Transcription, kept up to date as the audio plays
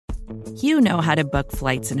You know how to book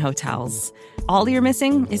flights and hotels. All you're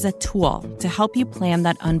missing is a tool to help you plan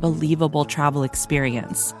that unbelievable travel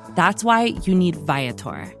experience. That's why you need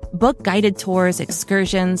Viator. Book guided tours,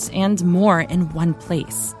 excursions, and more in one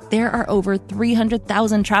place. There are over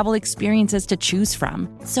 300,000 travel experiences to choose from,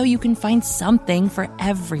 so you can find something for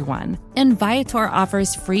everyone. And Viator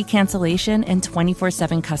offers free cancellation and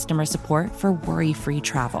 24/7 customer support for worry-free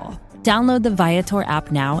travel. Download the Viator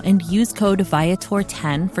app now and use code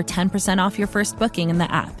Viator10 for 10% off your first booking in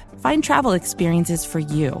the app. Find travel experiences for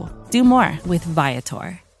you. Do more with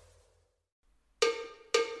Viator.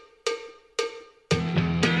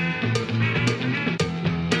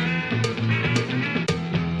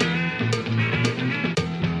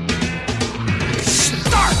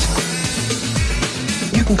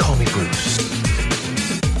 You can call me Bruce.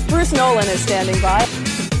 Bruce Nolan is standing by.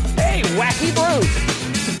 Hey, Wacky Bruce!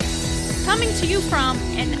 Coming to you from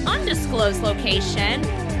an undisclosed location,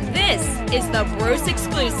 this is the Bruce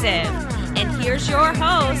Exclusive. And here's your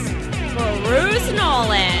host, Bruce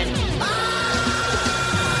Nolan.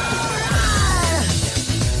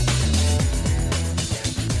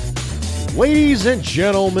 Ladies and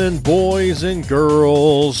gentlemen, boys and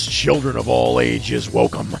girls, children of all ages,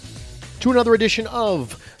 welcome to another edition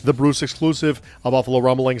of the Bruce Exclusive, a Buffalo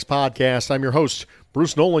Rumblings podcast. I'm your host,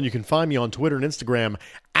 Bruce Nolan. You can find me on Twitter and Instagram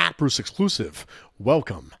at Bruce Exclusive.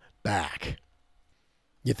 Welcome back.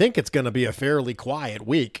 You think it's going to be a fairly quiet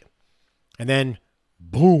week, and then,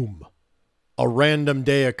 boom, a random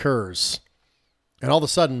day occurs. And all of a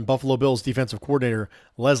sudden, Buffalo Bills defensive coordinator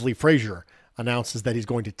Leslie Frazier announces that he's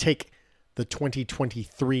going to take the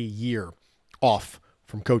 2023 year off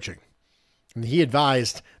from coaching. And he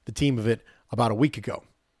advised the team of it about a week ago.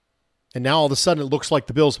 And now all of a sudden it looks like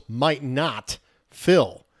the Bills might not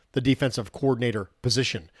fill the defensive coordinator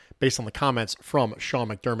position based on the comments from Sean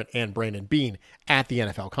McDermott and Brandon Beane at the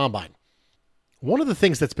NFL Combine. One of the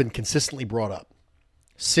things that's been consistently brought up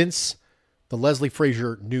since the Leslie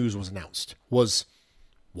Frazier news was announced was,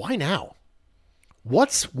 why now?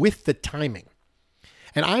 What's with the timing?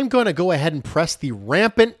 And I'm going to go ahead and press the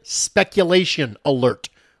rampant speculation alert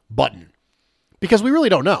button because we really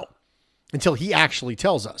don't know until he actually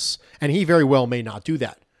tells us. And he very well may not do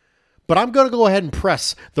that. But I'm going to go ahead and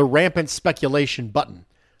press the rampant speculation button.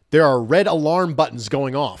 There are red alarm buttons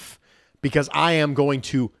going off because I am going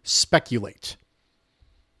to speculate.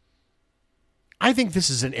 I think this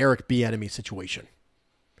is an Eric Bieniemy situation.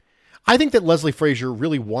 I think that Leslie Frazier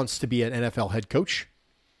really wants to be an NFL head coach.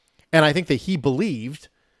 And I think that he believed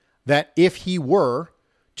that if he were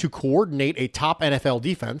to coordinate a top NFL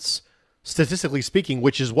defense, statistically speaking,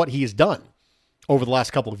 which is what he has done over the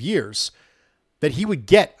last couple of years, that he would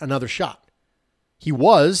get another shot. He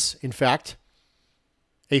was, in fact,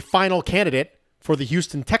 a final candidate for the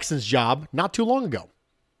Houston Texans job not too long ago.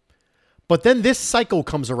 But then this cycle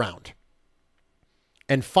comes around.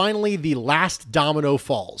 And finally, the last domino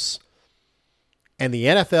falls. And the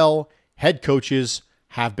NFL head coaches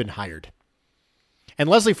have been hired. And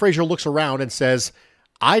Leslie Frazier looks around and says,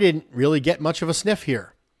 I didn't really get much of a sniff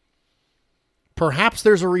here. Perhaps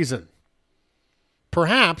there's a reason.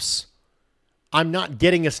 Perhaps I'm not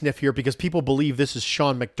getting a sniff here because people believe this is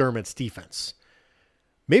Sean McDermott's defense.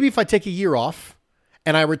 Maybe if I take a year off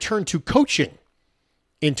and I return to coaching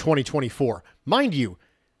in 2024, mind you,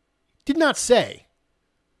 did not say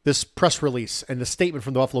this press release and the statement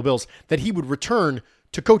from the Buffalo Bills that he would return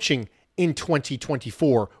to coaching in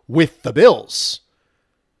 2024 with the Bills.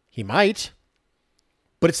 He might,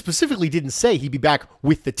 but it specifically didn't say he'd be back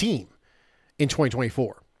with the team in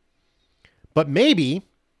 2024. But maybe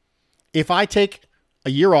if I take a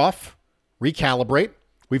year off, recalibrate,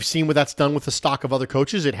 we've seen what that's done with the stock of other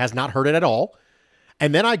coaches. It has not hurt it at all.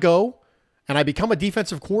 And then I go and I become a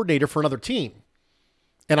defensive coordinator for another team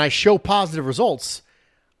and I show positive results,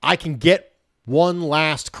 I can get one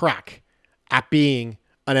last crack at being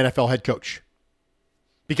an NFL head coach.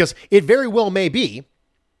 Because it very well may be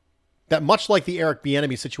that much like the Eric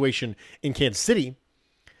Bieniemy situation in Kansas City,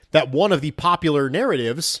 that one of the popular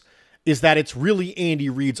narratives is that it's really Andy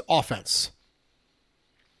Reid's offense.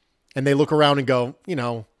 And they look around and go, you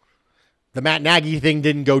know, the Matt Nagy thing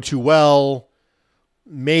didn't go too well.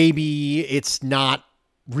 Maybe it's not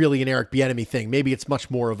really an Eric Bieniemy thing. Maybe it's much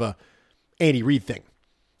more of a Andy Reid thing.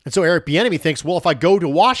 And so Eric Bieniemy thinks, well, if I go to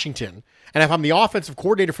Washington and if I'm the offensive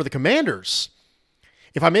coordinator for the Commanders,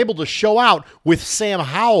 if I'm able to show out with Sam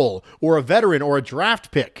Howell or a veteran or a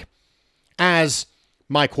draft pick as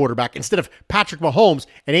my quarterback instead of Patrick Mahomes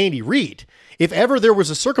and Andy Reid, if ever there was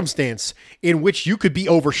a circumstance in which you could be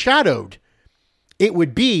overshadowed, it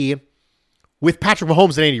would be with Patrick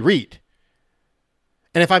Mahomes and Andy Reid.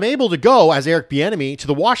 And if I'm able to go as Eric Bieniemy to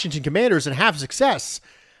the Washington Commanders and have success,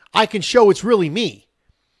 I can show it's really me.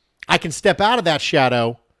 I can step out of that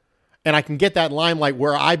shadow and I can get that limelight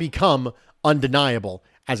where I become undeniable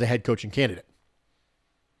as a head coaching candidate.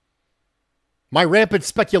 My rampant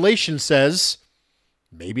speculation says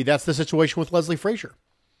maybe that's the situation with Leslie Frazier.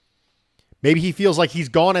 Maybe he feels like he's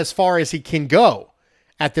gone as far as he can go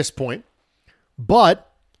at this point,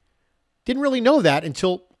 but didn't really know that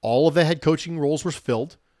until all of the head coaching roles were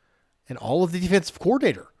filled and all of the defensive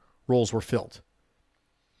coordinator roles were filled.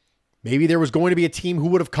 Maybe there was going to be a team who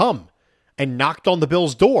would have come and knocked on the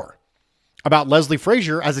Bills' door about Leslie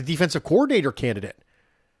Frazier as a defensive coordinator candidate.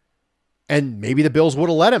 And maybe the Bills would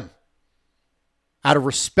have let him out of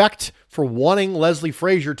respect for wanting Leslie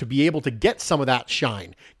Frazier to be able to get some of that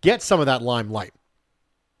shine, get some of that limelight.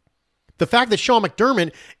 The fact that Sean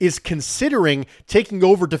McDermott is considering taking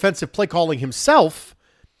over defensive play calling himself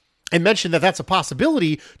and mentioned that that's a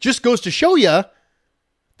possibility just goes to show you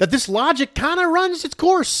that this logic kind of runs its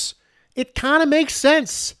course. It kind of makes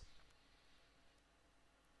sense.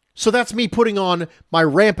 So that's me putting on my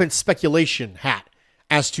rampant speculation hat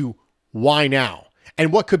as to why now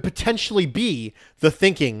and what could potentially be the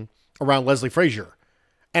thinking around Leslie Frazier.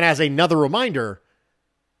 And as another reminder,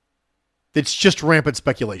 it's just rampant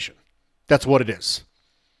speculation. That's what it is.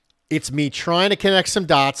 It's me trying to connect some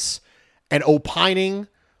dots and opining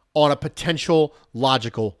on a potential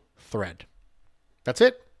logical thread. That's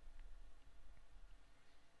it.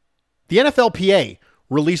 The NFLPA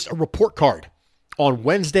released a report card on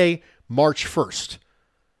Wednesday, March 1st,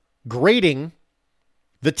 grading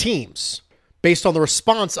the teams based on the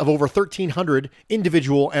response of over 1,300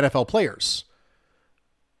 individual NFL players.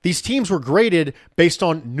 These teams were graded based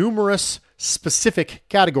on numerous specific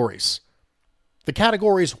categories. The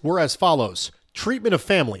categories were as follows: treatment of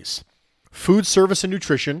families, food service and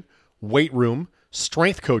nutrition, weight room,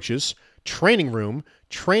 strength coaches, training room,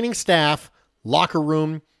 training staff, locker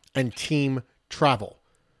room, and team travel.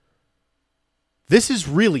 This is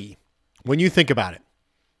really, when you think about it,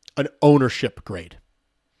 an ownership grade.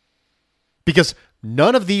 Because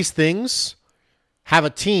none of these things have a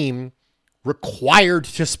team required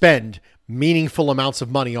to spend meaningful amounts of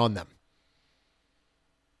money on them.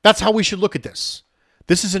 That's how we should look at this.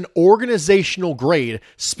 This is an organizational grade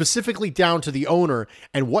specifically down to the owner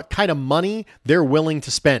and what kind of money they're willing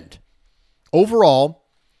to spend. Overall,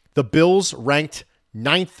 the Bills ranked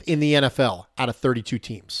 9th in the NFL out of 32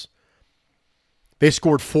 teams. They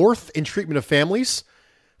scored 4th in treatment of families,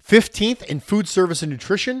 15th in food service and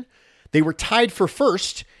nutrition. They were tied for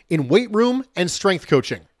 1st in weight room and strength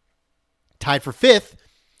coaching, tied for 5th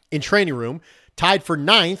in training room, tied for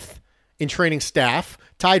 9th in training staff,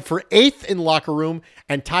 tied for 8th in locker room,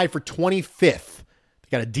 and tied for 25th. They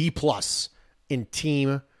got a D+ in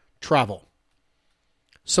team travel.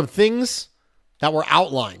 Some things that were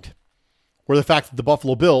outlined were the fact that the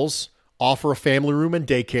Buffalo Bills offer a family room and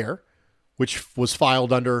daycare, which was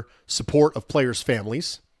filed under support of players'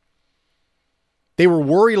 families. They were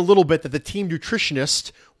worried a little bit that the team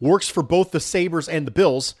nutritionist works for both the Sabres and the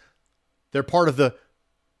Bills. They're part of the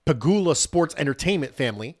Pagula Sports Entertainment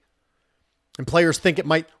family. And players think it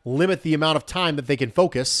might limit the amount of time that they can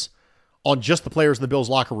focus on just the players in the Bills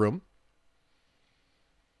locker room.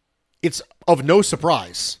 It's of no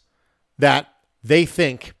surprise that they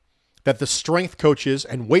think that the strength coaches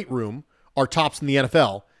and weight room are tops in the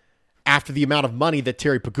NFL after the amount of money that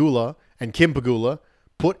Terry Pagula and Kim Pagula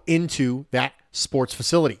put into that sports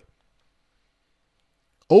facility.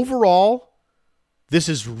 Overall, this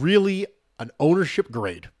is really an ownership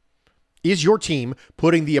grade. Is your team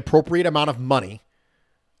putting the appropriate amount of money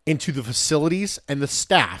into the facilities and the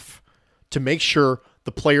staff to make sure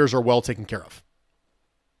the players are well taken care of?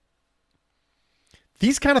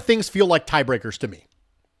 These kind of things feel like tiebreakers to me.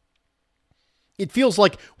 It feels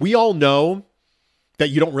like we all know that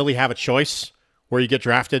you don't really have a choice where you get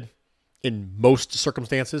drafted in most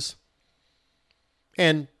circumstances.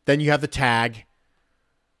 And then you have the tag.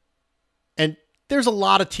 And there's a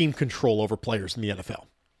lot of team control over players in the NFL.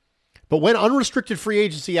 But when unrestricted free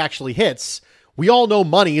agency actually hits, we all know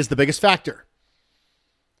money is the biggest factor.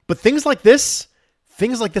 But things like this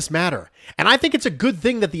matter. And I think it's a good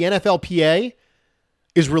thing that the NFLPA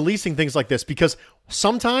is releasing things like this, because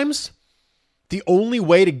sometimes the only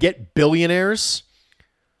way to get billionaires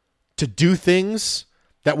to do things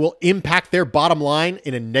that will impact their bottom line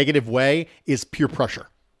in a negative way is peer pressure.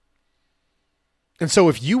 And so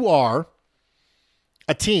if you are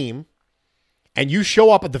a team and you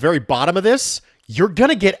show up at the very bottom of this, you're going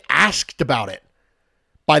to get asked about it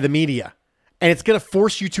by the media, and it's going to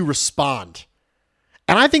force you to respond.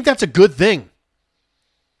 And I think that's a good thing.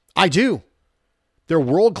 I do. They're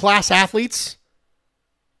world-class athletes.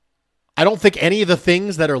 I don't think any of the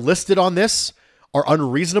things that are listed on this are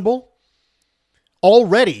unreasonable.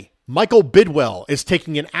 Already, Michael Bidwell is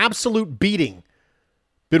taking an absolute beating.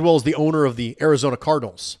 Bidwell is the owner of the Arizona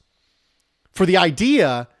Cardinals. For the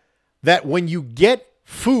idea that when you get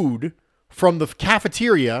food from the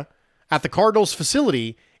cafeteria at the Cardinals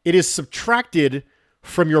facility, it is subtracted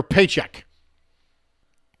from your paycheck.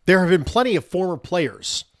 There have been plenty of former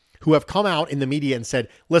players who have come out in the media and said,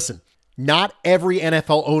 listen, not every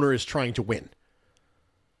NFL owner is trying to win.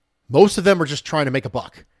 Most of them are just trying to make a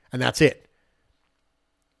buck, and that's it.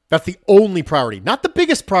 That's the only priority. Not the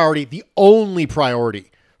biggest priority, the only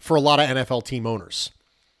priority for a lot of NFL team owners.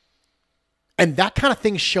 And that kind of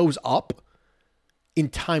thing shows up in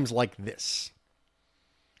times like this.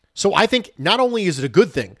 So I think not only is it a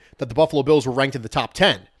good thing that the Buffalo Bills were ranked in the top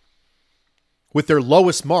 10, with their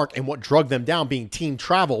lowest mark and what drug them down being team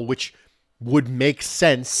travel, which would make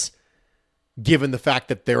sense given the fact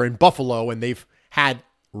that they're in Buffalo and they've had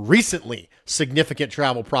recently significant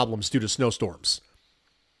travel problems due to snowstorms.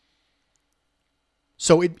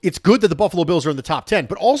 So it's good that the Buffalo Bills are in the top 10,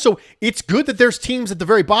 but also it's good that there's teams at the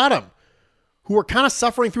very bottom who are kind of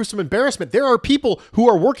suffering through some embarrassment. There are people who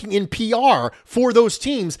are working in PR for those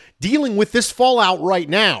teams dealing with this fallout right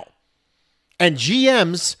now. And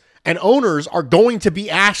GMs and owners are going to be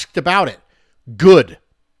asked about it. Good.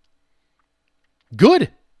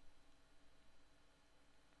 Good.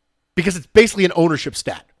 Because it's basically an ownership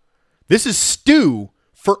stat. This is stew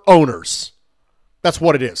for owners. That's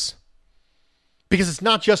what it is. Because it's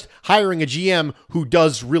not just hiring a GM who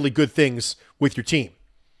does really good things with your team.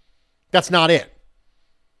 That's not it.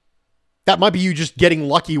 That might be you just getting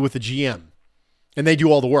lucky with the GM and they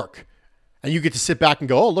do all the work. And you get to sit back and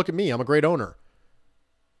go, oh, look at me. I'm a great owner.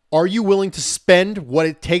 Are you willing to spend what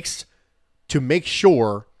it takes to make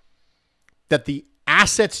sure that the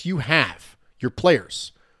assets you have, your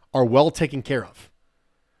players, are well taken care of?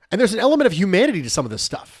 And there's an element of humanity to some of this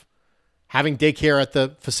stuff. Having daycare at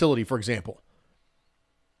the facility, for example.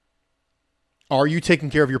 Are you taking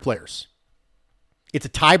care of your players? It's a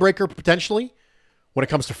tiebreaker potentially when it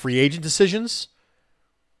comes to free agent decisions.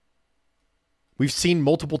 We've seen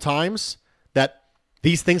multiple times that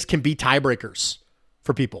these things can be tiebreakers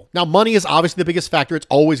for people. Now, money is obviously the biggest factor. It's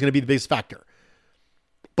always going to be the biggest factor.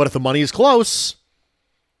 But if the money is close,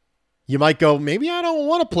 you might go, maybe I don't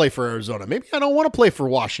want to play for Arizona. Maybe I don't want to play for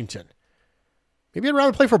Washington. Maybe I'd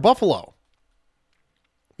rather play for Buffalo.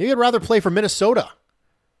 Maybe I'd rather play for Minnesota,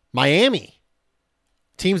 Miami.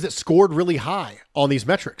 Teams that scored really high on these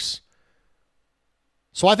metrics.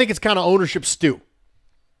 So I think it's kind of ownership stew.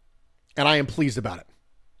 And I am pleased about it.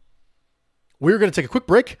 We're going to take a quick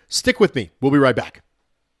break. Stick with me. We'll be right back.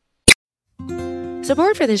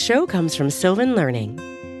 Support for this show comes from Sylvan Learning.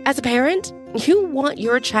 As a parent, you want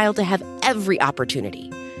your child to have every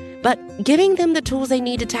opportunity. But giving them the tools they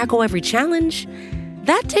need to tackle every challenge,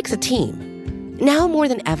 that takes a team. Now more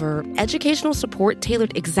than ever, educational support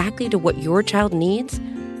tailored exactly to what your child needs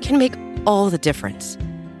can make all the difference.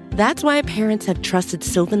 That's why parents have trusted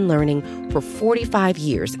Sylvan Learning for 45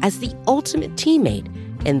 years as the ultimate teammate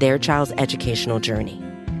in their child's educational journey,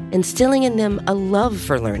 instilling in them a love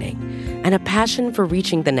for learning and a passion for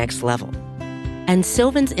reaching the next level. And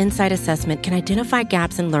Sylvan's Insight Assessment can identify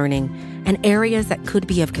gaps in learning and areas that could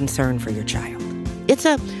be of concern for your child. It's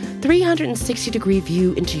a 360-degree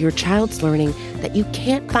view into your child's learning that you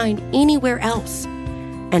can't find anywhere else,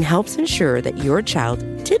 and helps ensure that your child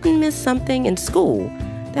didn't miss something in school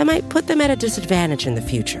that might put them at a disadvantage in the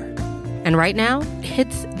future. And right now,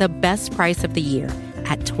 it's the best price of the year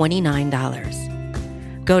at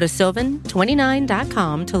 $29. Go to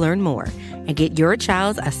sylvan29.com to learn more and get your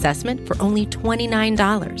child's assessment for only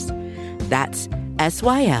 $29. That's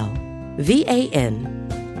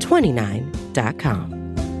SYLVAN29.com.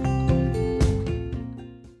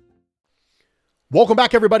 Welcome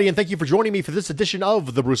back, everybody, and thank you for joining me for this edition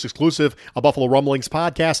of the Bruce Exclusive, a Buffalo Rumblings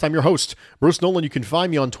podcast. I'm your host, Bruce Nolan. You can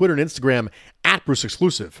find me on Twitter and Instagram at Bruce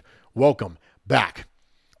Exclusive. Welcome back.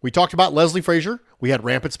 We talked about Leslie Frazier. We had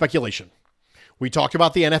rampant speculation. We talked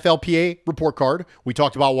about the NFLPA report card. We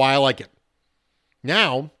talked about why I like it.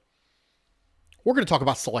 Now, we're going to talk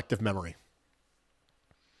about selective memory.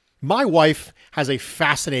 My wife has a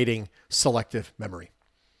fascinating selective memory.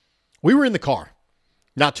 We were in the car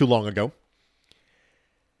not too long ago,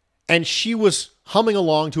 and she was humming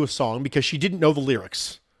along to a song because she didn't know the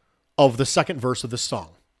lyrics of the second verse of this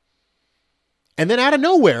song. And then out of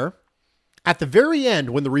nowhere, at the very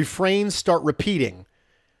end, when the refrains start repeating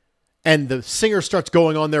and the singer starts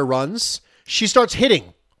going on their runs, she starts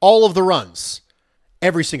hitting all of the runs.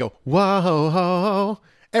 Every single, whoa,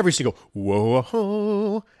 Every single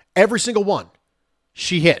whoa, every single one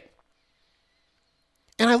she hit.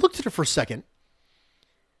 And I looked at her for a second,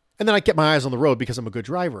 and then I kept my eyes on the road because I'm a good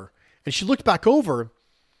driver. And she looked back over,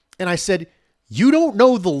 and I said, "You don't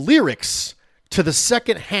know the lyrics to the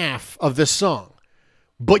second half of this song,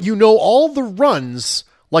 but you know all the runs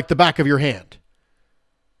like the back of your hand."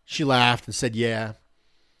 She laughed and said, "Yeah."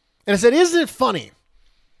 And I said, "Isn't it funny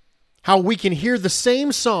how we can hear the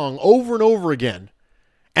same song over and over again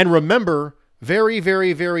and remember very,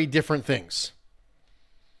 very, very different things?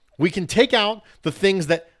 We can take out the things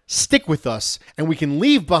that stick with us, and we can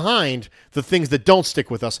leave behind the things that don't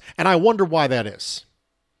stick with us." And I wonder why that is.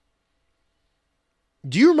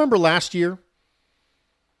 Do you remember last year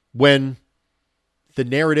when the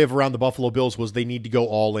narrative around the Buffalo Bills was they need to go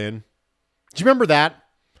all in? Do you remember that?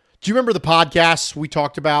 Do you remember the podcasts we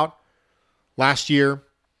talked about last year?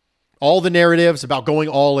 All the narratives about going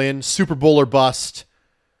all in, Super Bowl or bust,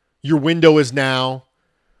 your window is now.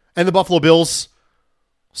 And the Buffalo Bills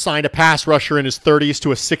signed a pass rusher in his 30s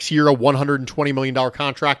to a 6-year, $120 million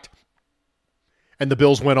contract. And the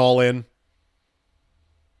Bills went all in.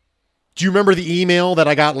 Do you remember the email that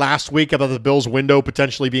I got last week about the Bills window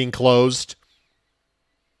potentially being closed?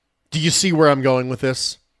 Do you see where I'm going with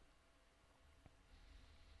this?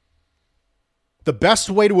 The best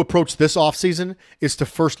way to approach this offseason is to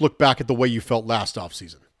first look back at the way you felt last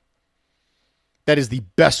offseason. That is the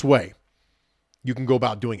best way you can go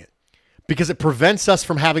about doing it, because it prevents us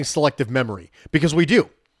from having selective memory, because we do.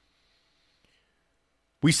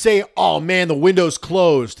 We say, "Oh man, the window's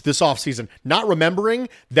closed this offseason," not remembering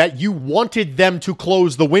that you wanted them to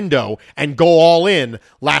close the window and go all in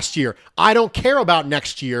last year. I don't care about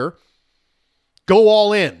next year. Go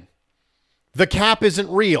all in. The cap isn't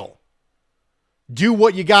real. Do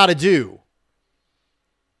what you got to do.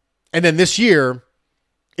 And then this year,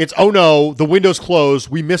 it's, "Oh no, the window's closed.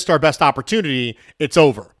 We missed our best opportunity. It's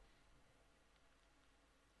over."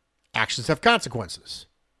 Actions have consequences.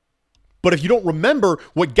 But if you don't remember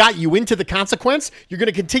what got you into the consequence, you're going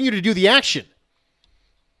to continue to do the action.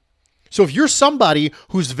 So if you're somebody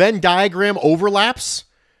whose Venn diagram overlaps,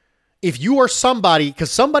 if you are somebody,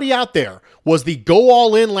 because somebody out there was the go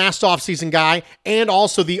all in last offseason guy and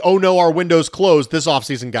also the "oh no, our window's closed" this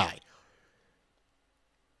offseason guy,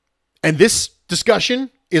 and this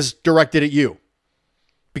discussion is directed at you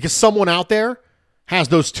because someone out there has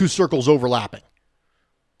those two circles overlapping.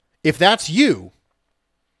 If that's you,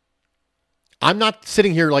 I'm not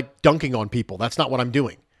sitting here like dunking on people. That's not what I'm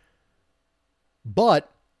doing.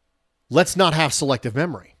 But let's not have selective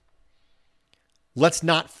memory. Let's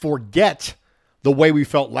not forget the way we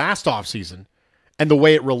felt last offseason and the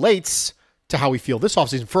way it relates to how we feel this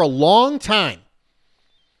offseason. For a long time,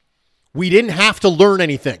 we didn't have to learn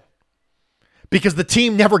anything because the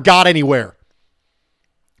team never got anywhere.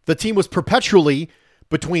 The team was perpetually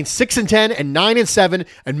between 6-10 and 9-7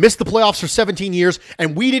 and missed the playoffs for 17 years,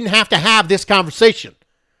 and we didn't have to have this conversation.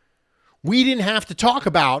 We didn't have to talk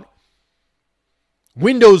about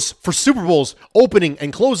windows for Super Bowls opening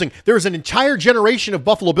and closing. There is an entire generation of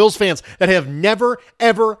Buffalo Bills fans that have never,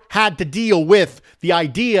 ever had to deal with the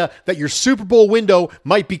idea that your Super Bowl window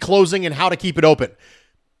might be closing and how to keep it open.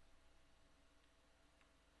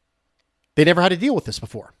 They never had to deal with this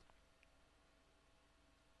before.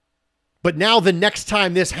 But now the next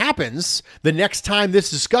time this happens, the next time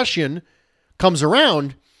this discussion comes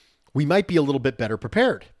around, we might be a little bit better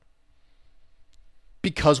prepared.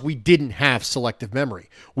 Because we didn't have selective memory.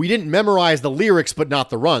 We didn't memorize the lyrics, but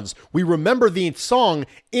not the runs. We remember the song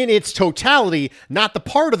in its totality, not the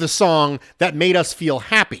part of the song that made us feel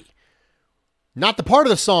happy. Not the part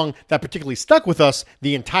of the song that particularly stuck with us,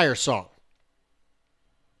 the entire song.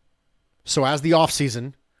 So as the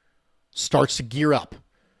offseason starts to gear up,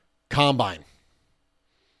 combine,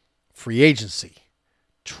 free agency,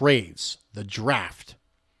 trades, the draft,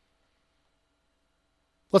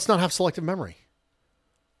 let's not have selective memory.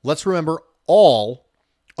 Let's remember all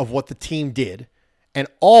of what the team did and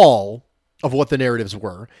all of what the narratives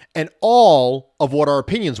were and all of what our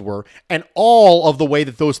opinions were and all of the way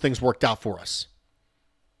that those things worked out for us.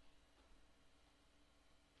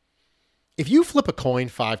 If you flip a coin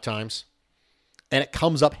 5 times and it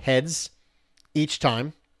comes up heads each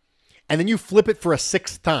time, and then you flip it for a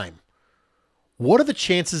 6th time, what are the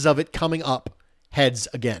chances of it coming up heads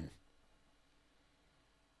again?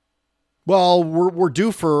 Well, we're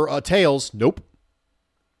due for tails. Nope.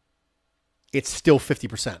 It's still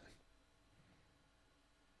 50%.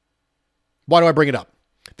 Why do I bring it up?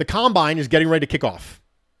 The combine is getting ready to kick off.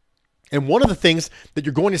 And one of the things that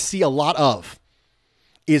you're going to see a lot of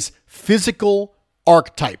is physical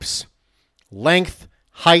archetypes. Length,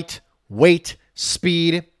 height, weight,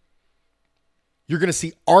 speed. You're going to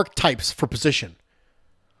see archetypes for position.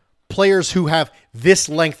 Players who have this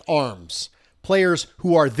length arms. Players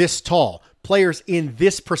who are this tall. Players in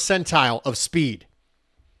this percentile of speed.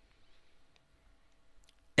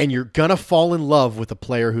 And you're going to fall in love with a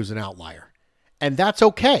player who's an outlier. And that's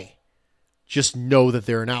okay. Just know that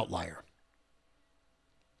they're an outlier.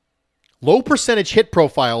 Low percentage hit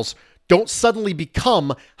profiles don't suddenly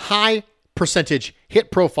become high percentage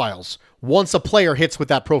hit profiles once a player hits with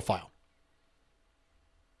that profile.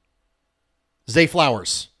 Zay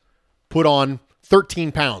Flowers put on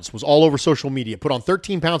 13 pounds, was all over social media, put on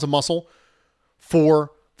 13 pounds of muscle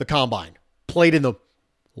for the combine. Played in the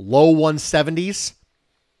low 170s,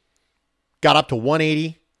 got up to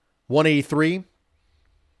 180, 183.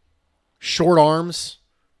 Short arms,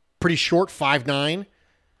 pretty short, 5'9".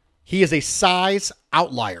 He is a size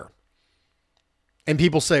outlier. And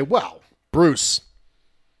people say, well, Bruce,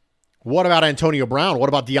 what about Antonio Brown? What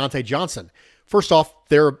about Deontay Johnson? First off,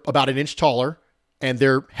 they're about an inch taller and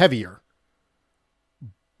they're heavier.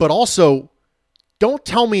 But also, don't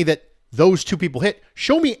tell me that those two people hit.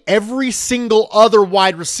 Show me every single other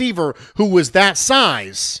wide receiver who was that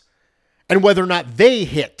size and whether or not they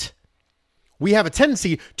hit. We have a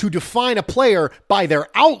tendency to define a player by their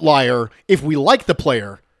outlier if we like the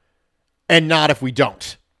player and not if we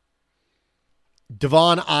don't.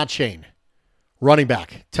 Devon Achane, running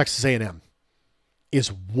back, Texas A&M,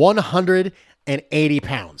 is 180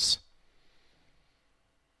 pounds.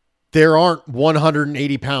 There aren't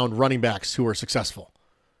 180-pound running backs who are successful.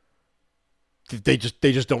 They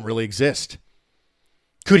just don't really exist.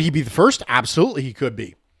 Could he be the first? Absolutely, he could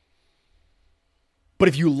be. But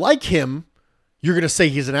if you like him, you're going to say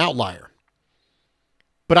he's an outlier.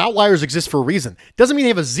 But outliers exist for a reason. Doesn't mean they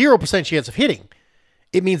have a 0% chance of hitting.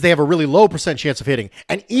 It means they have a really low percent chance of hitting.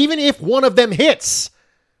 And even if one of them hits,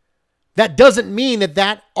 that doesn't mean that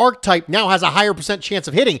that archetype now has a higher percent chance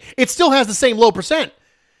of hitting. It still has the same low percent.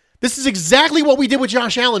 This is exactly what we did with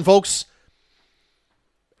Josh Allen, folks.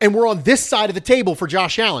 And we're on this side of the table for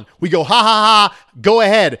Josh Allen. We go, ha, ha, ha, go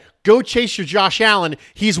ahead. Go chase your Josh Allen.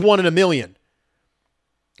 He's 1 in a million.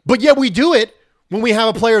 But yet we do it when we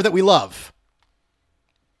have a player that we love.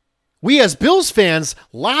 We as Bills fans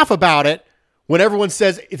laugh about it when everyone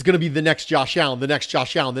says it's going to be the next Josh Allen, the next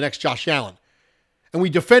Josh Allen, the next Josh Allen. And we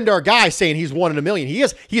defend our guy saying he's 1 in a million. He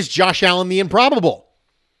is Josh Allen, the improbable.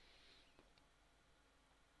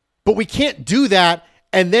 But we can't do that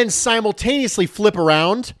and then simultaneously flip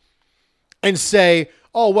around and say,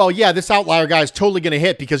 oh, well, yeah, this outlier guy is totally going to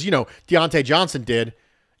hit because, Deontay Johnson did,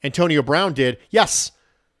 Antonio Brown did. Yes,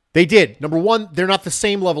 they did. Number one, they're not the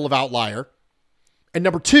same level of outlier. And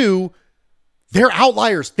number two, they're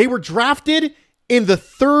outliers. They were drafted in the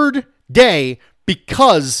third day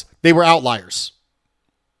because they were outliers.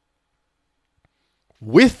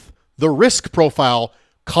 With the risk profile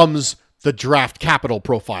comes the draft capital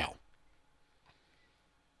profile.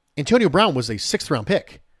 Antonio Brown was a 6th-round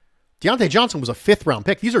pick. Deontay Johnson was a 5th-round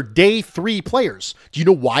pick. These are day 3 players. Do you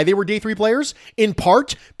know why they were day 3 players? In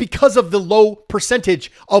part because of the low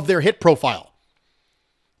percentage of their hit profile.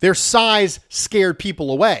 Their size scared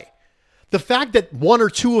people away. The fact that 1 or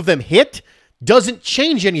 2 of them hit doesn't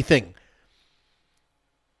change anything.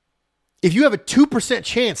 If you have a 2%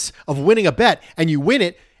 chance of winning a bet and you win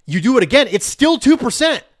it, you do it again, it's still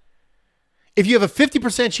 2%. If you have a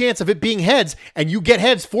 50% chance of it being heads and you get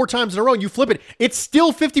heads 4 times in a row and you flip it, it's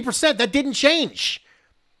still 50%. That didn't change.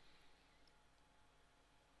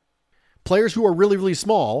 Players who are really, really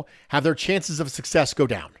small have their chances of success go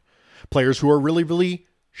down. Players who are really, really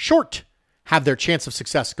short have their chance of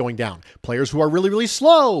success going down. Players who are really, really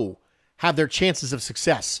slow have their chances of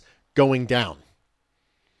success going down.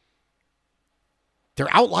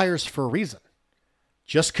 They're outliers for a reason.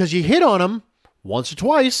 Just because you hit on them once or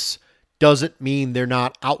twice doesn't mean they're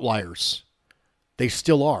not outliers. They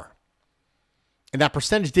still are. And that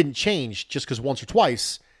percentage didn't change just because once or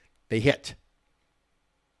twice they hit.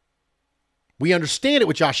 We understand it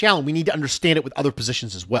with Josh Allen. We need to understand it with other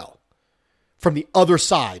positions as well. From the other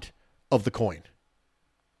side of the coin.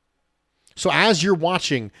 So as you're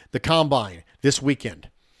watching the combine this weekend,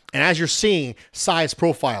 and as you're seeing size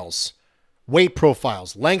profiles, weight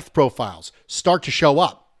profiles, length profiles start to show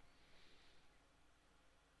up,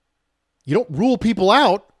 you don't rule people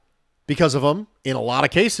out because of them in a lot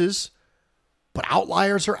of cases, but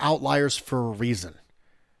outliers are outliers for a reason.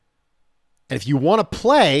 And if you want to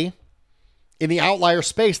play in the outlier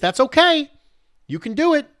space, that's okay. You can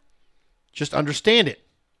do it. Just understand it.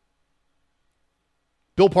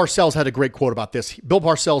 Bill Parcells had a great quote about this. Bill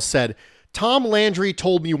Parcells said, "Tom Landry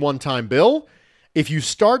told me one time, Bill, if you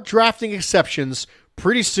start drafting exceptions,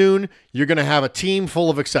 pretty soon you're going to have a team full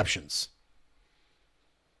of exceptions.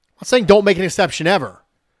 I'm not saying don't make an exception ever.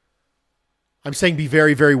 I'm saying be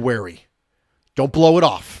very, very wary. Don't blow it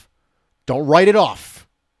off. Don't write it off.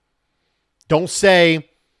 Don't say,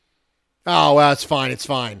 oh, well, it's fine. It's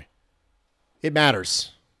fine. It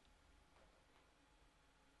matters.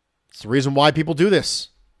 It's the reason why people do this.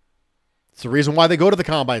 It's the reason why they go to the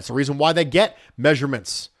combine. It's the reason why they get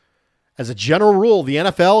measurements. As a general rule, the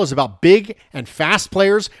NFL is about big and fast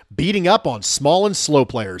players beating up on small and slow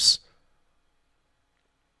players.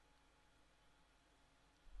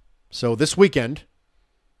 So this weekend,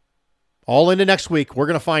 all into next week, we're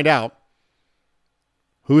going to find out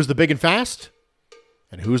who's the big and fast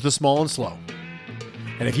and who's the small and slow.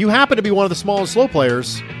 And if you happen to be one of the small and slow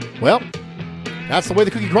players, well, that's the way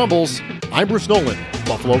the cookie crumbles. I'm Bruce Nolan,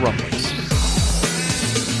 Buffalo Rumblings.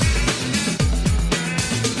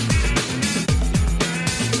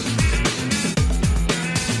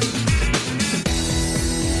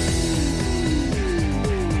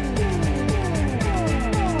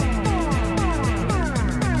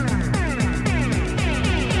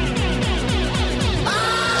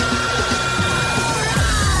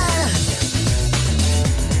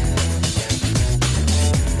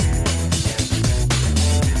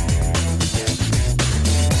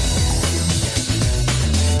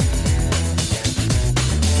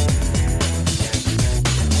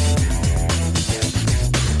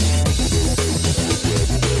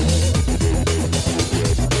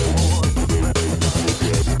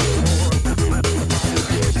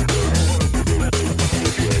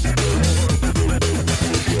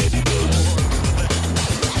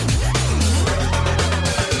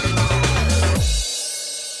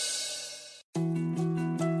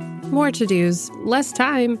 More to-dos, less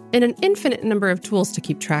time, and an infinite number of tools to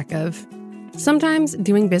keep track of. Sometimes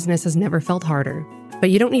doing business has never felt harder, but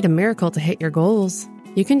you don't need a miracle to hit your goals.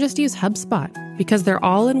 You can just use HubSpot, because their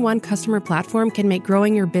all-in-one customer platform can make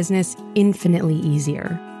growing your business infinitely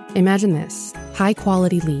easier. Imagine this: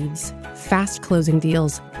 high-quality leads, fast closing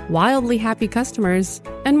deals, wildly happy customers,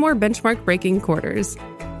 and more benchmark-breaking quarters.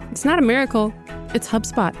 It's not a miracle, it's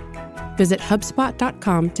HubSpot. Visit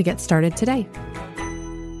HubSpot.com to get started today.